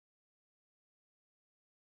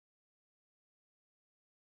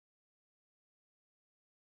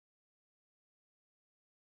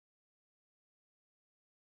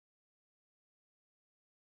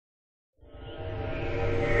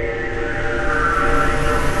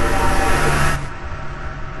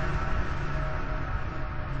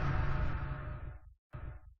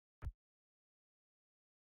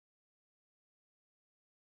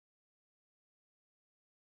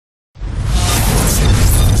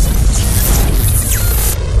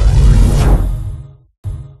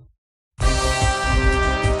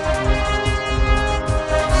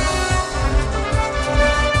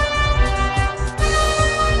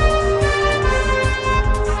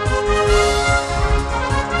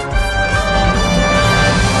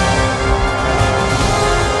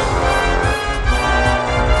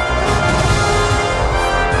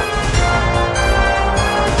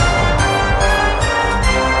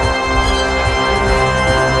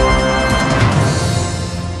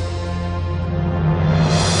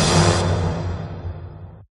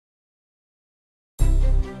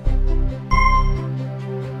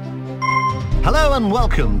and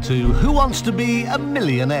welcome to Who Wants to Be a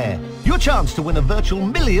Millionaire? Your chance to win a virtual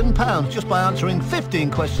 £1 million just by answering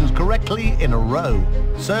 15 questions correctly in a row.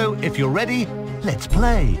 So, if you're ready, let's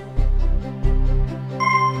play.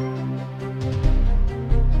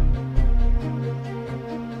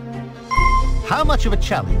 How much of a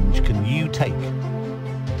challenge can you take?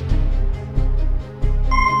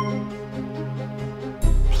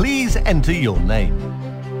 Please enter your name.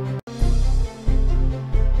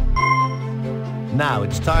 Now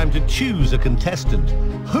it's time to choose a contestant.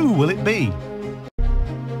 Who will it be?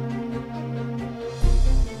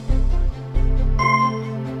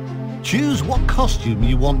 Choose what costume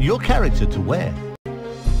you want your character to wear.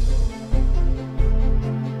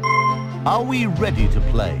 Are we ready to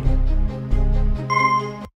play?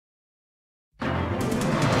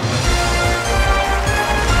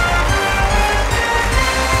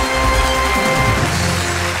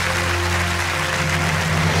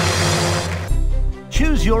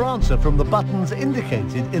 Choose your answer from the buttons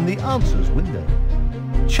indicated in the answers window.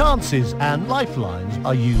 Chances and lifelines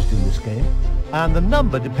are used in this game, and the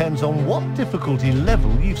number depends on what difficulty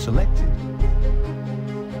level you've selected.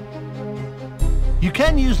 You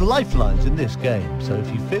can use lifelines in this game, so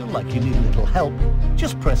if you feel like you need a little help,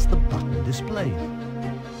 just press the button displayed.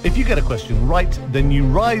 If you get a question right, then you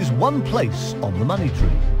rise one place on the money tree.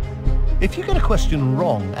 If you get a question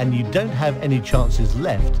wrong and you don't have any chances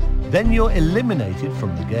left, then you're eliminated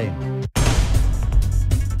from the game.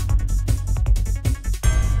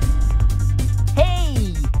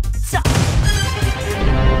 Hey! Sup?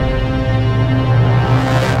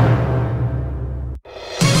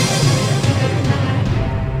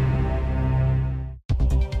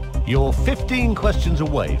 You're 15 questions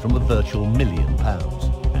away from a virtual £1 million.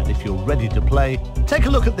 And if you're ready to play, take a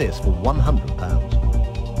look at this for £100.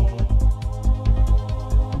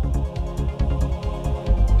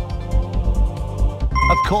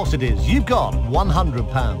 Of course it is. You've got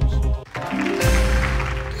 £100.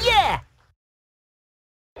 Yeah!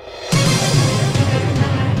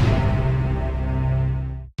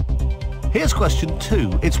 Here's question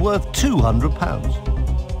 2. It's worth £200.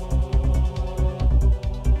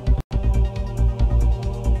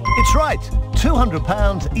 It's right.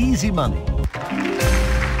 £200, easy money.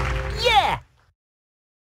 Yeah!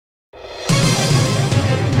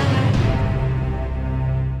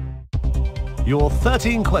 You're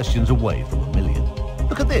 13 questions away from £1 million.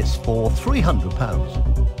 Look at this for £300.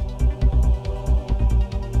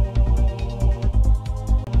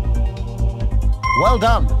 Well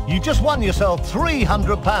done. You just won yourself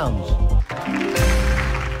 £300.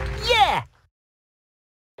 Yeah!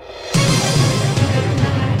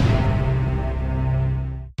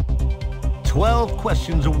 12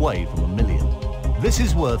 questions away from £1 million. This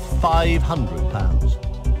is worth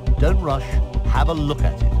 £500. Don't rush. Have a look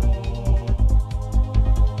at it.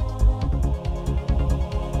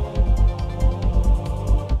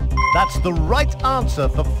 That's the right answer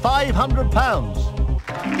for £500.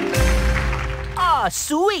 Ah,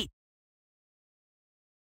 sweet!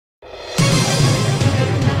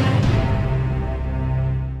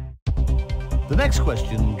 The next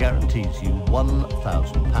question guarantees you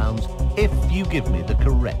 £1,000 if you give me the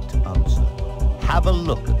correct answer. Have a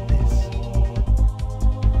look at this.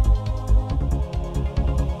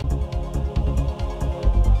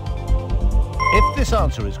 If this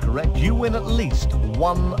answer is correct, you win at least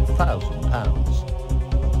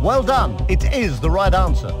 £1,000. Well done, it is the right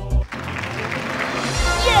answer.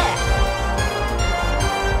 Yeah!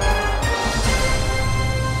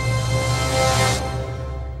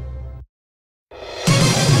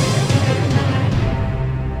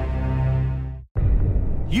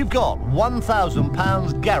 You've got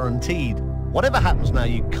 £1,000 guaranteed. Whatever happens now,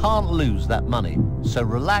 you can't lose that money. So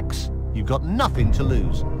relax, you've got nothing to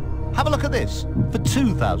lose. Have a look at this for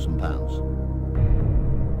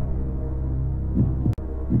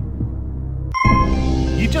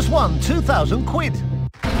 £2,000. You just won 2,000 quid.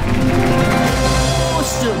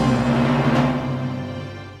 Awesome!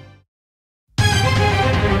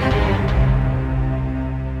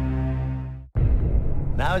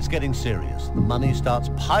 Now it's getting serious. The money starts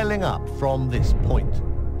piling up from this point.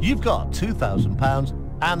 You've got £2,000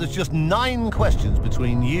 and there's just 9 questions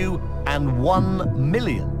between you and £1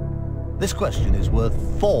 million. This question is worth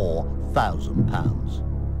 £4,000.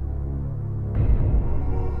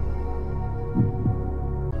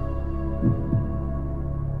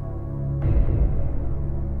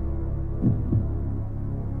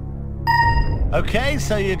 Okay,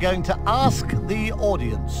 so you're going to ask the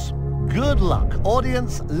audience. Good luck.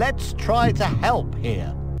 Audience, let's try to help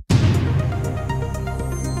here.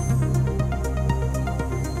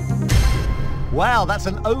 Wow, that's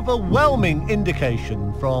an overwhelming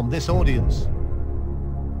indication from this audience.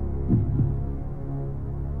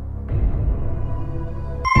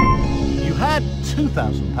 You had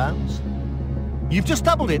 £2,000. You've just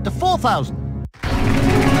doubled it to 4,000.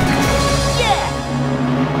 Yeah!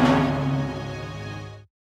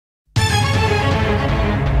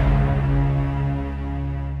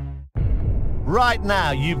 Right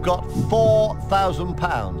now, you've got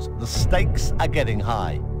 £4,000. The stakes are getting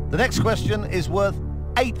high. The next question is worth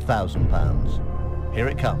 £8,000. Here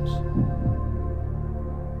it comes.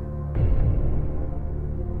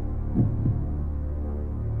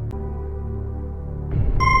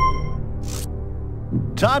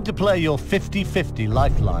 Time to play your 50-50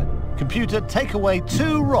 lifeline. Computer, take away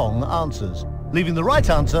 2 wrong answers, leaving the right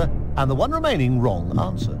answer and the one remaining wrong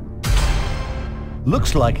answer.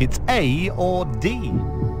 Looks like it's A or D.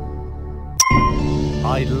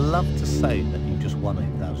 I'd love to say that you just won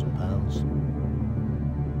 £8,000.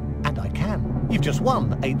 And I can. You've just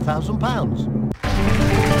won £8,000.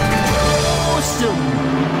 Awesome!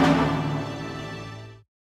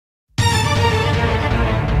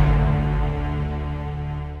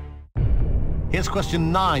 Here's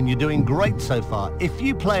question 9. You're doing great so far. If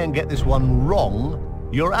you play and get this one wrong,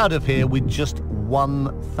 you're out of here with just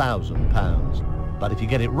 £1,000. But if you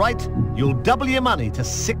get it right, you'll double your money to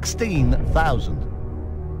 16,000.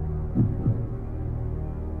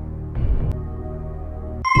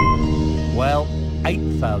 Well,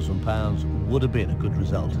 £8,000 would have been a good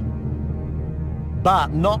result.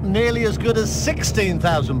 But not nearly as good as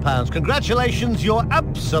 £16,000. Congratulations, you're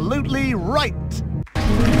absolutely right.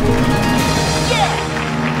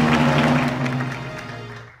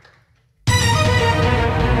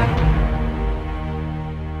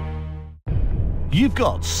 You've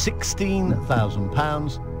got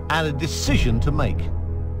 £16,000 and a decision to make.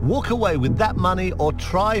 Walk away with that money or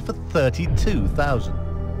try for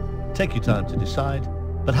 £32,000. Take your time to decide,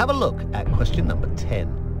 but have a look at question number 10.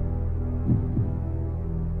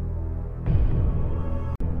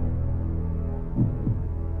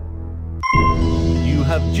 You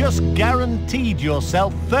have just guaranteed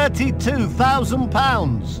yourself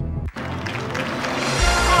 £32,000.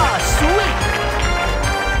 Ah, sweet!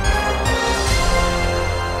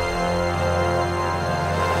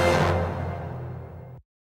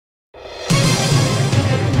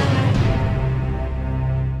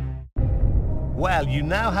 Well, you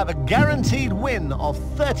now have a guaranteed win of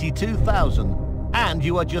 £32,000, and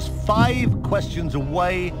you are just 5 questions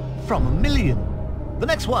away from £1 million. The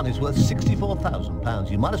next one is worth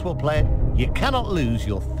 £64,000. You might as well play it. You cannot lose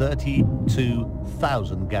your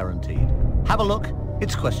 £32,000 guaranteed. Have a look.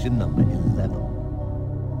 It's question number 11.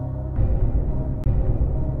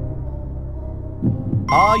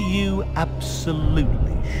 Are you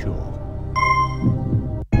absolutely sure?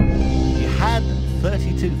 You had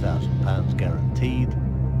 £32,000 guaranteed,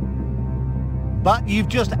 but you've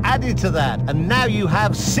just added to that, and now you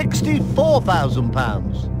have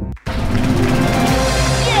 £64,000.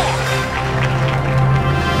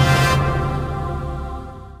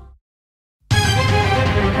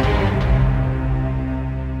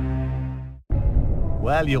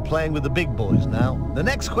 Well, you're playing with the big boys now. The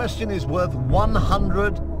next question is worth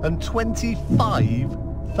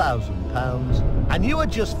 £125,000, and you are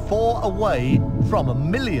just 4 away from £1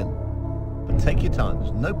 million. But take your time,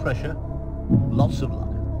 there's no pressure, lots of luck.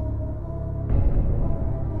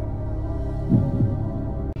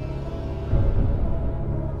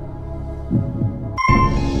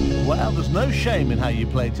 Well, there's no shame in how you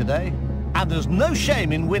played today, and there's no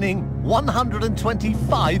shame in winning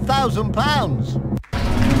 £125,000.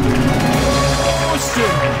 Awesome!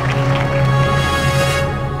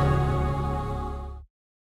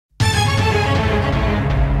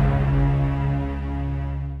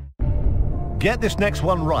 Get this next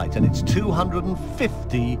one right, and it's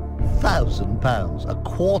 £250,000, a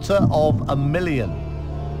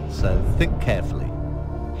 £250,000. So think carefully.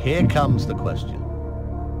 Here comes the question.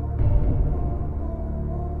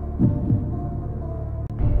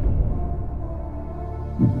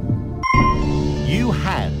 You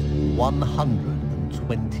had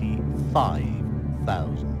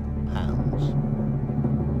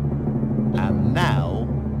 £125,000. And now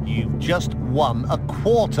you've just won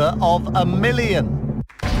 £250,000.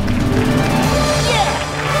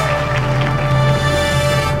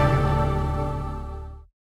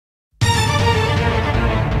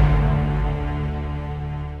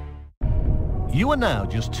 You are now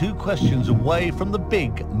just 2 questions away from the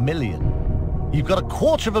big million. You've got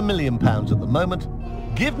 £250,000 at the moment.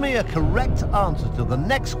 Give me a correct answer to the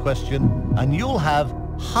next question and you'll have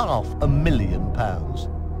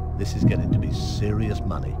 £500,000. This is getting to be serious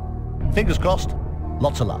money. Fingers crossed.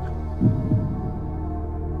 Lots of luck.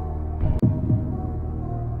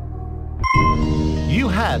 You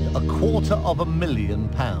had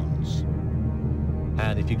 £250,000.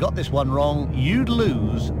 And if you got this one wrong, you'd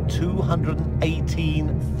lose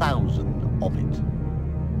 218,000 of it.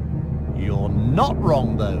 You're not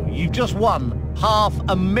wrong, though. You've just won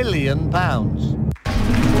 £500,000.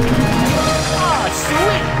 Ah,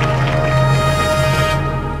 sweet!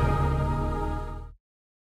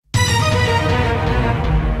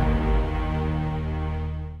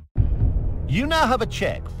 You now have a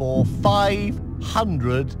cheque for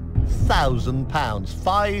 £500,000.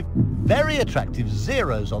 5 very attractive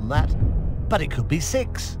zeros on that, but it could be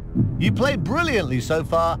 6. You played brilliantly so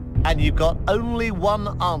far, and you've got only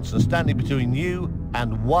one answer standing between you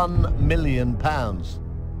and £1 million.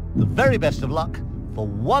 The very best of luck for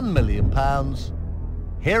 £1 million.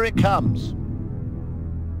 Here it comes.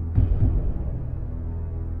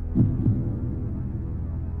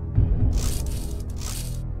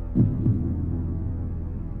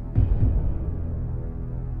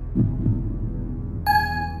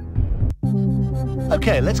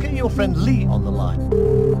 Okay, let's get your friend Lee on the line.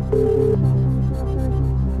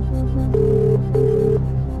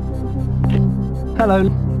 Hello.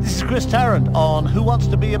 This is Chris Tarrant on Who Wants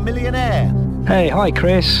to Be a Millionaire? Hey, hi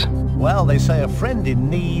Chris. Well, they say a friend in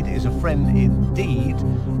need is a friend indeed.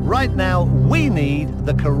 Right now, we need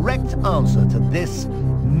the correct answer to this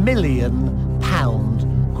 £1 million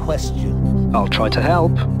question. I'll try to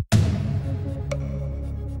help.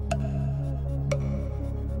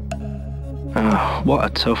 Oh, what a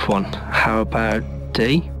tough one. How about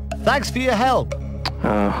D? Thanks for your help.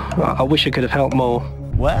 I wish I could have helped more.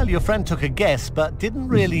 Well, your friend took a guess, but didn't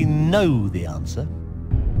really know the answer.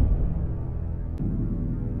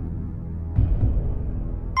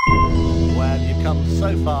 Well, you've come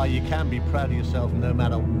so far, you can be proud of yourself no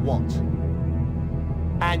matter what.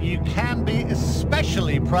 And you can be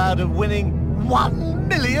especially proud of winning £1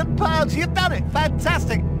 million. You've done it.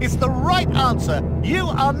 Fantastic. It's the right answer. You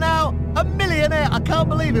are now a millionaire. I can't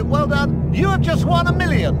believe it. Well done. You have just won £1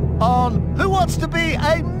 million on Who Wants to Be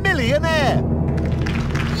a Millionaire?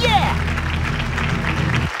 Yeah!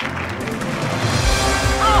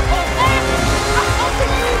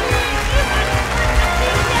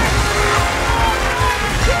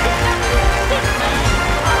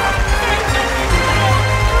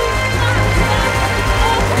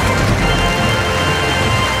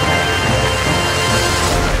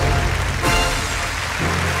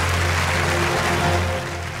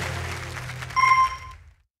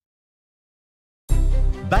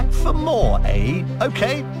 Back for more, eh?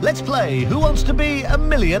 Okay, let's play Who Wants to Be a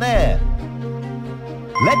Millionaire?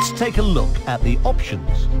 Let's take a look at the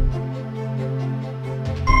options.